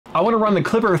I want to run the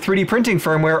Klipper 3D printing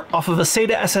firmware off of a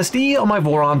SATA SSD on my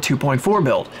Voron 2.4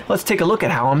 build. Let's take a look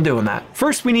at how I'm doing that.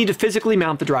 First, we need to physically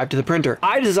mount the drive to the printer.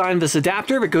 I designed this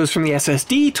adapter that goes from the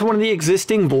SSD to one of the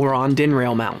existing Voron DIN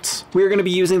rail mounts. We're going to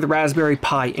be using the Raspberry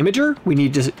Pi imager. We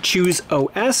need to choose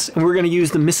OS, and we're going to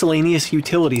use the miscellaneous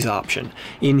utilities option.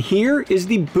 In here is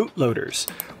the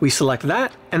bootloaders. We select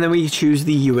that, and then we choose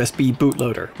the USB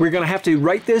bootloader. We're going to have to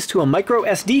write this to a micro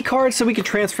SD card so we can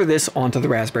transfer this onto the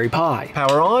Raspberry Pi.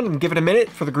 Power on and give it a minute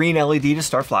for the green LED to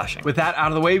start flashing. With that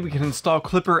out of the way, we can install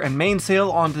Klipper and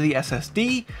Mainsail onto the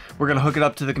SSD. We're going to hook it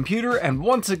up to the computer and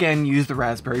once again use the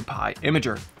Raspberry Pi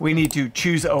imager. We need to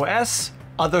choose OS,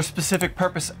 other specific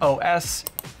purpose OS,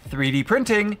 3D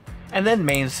printing, and then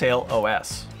Mainsail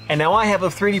OS. And now I have a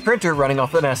 3D printer running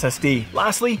off an SSD.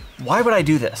 Lastly, why would I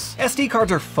do this? SD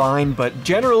cards are fine, but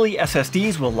generally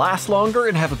SSDs will last longer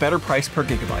and have a better price per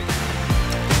gigabyte.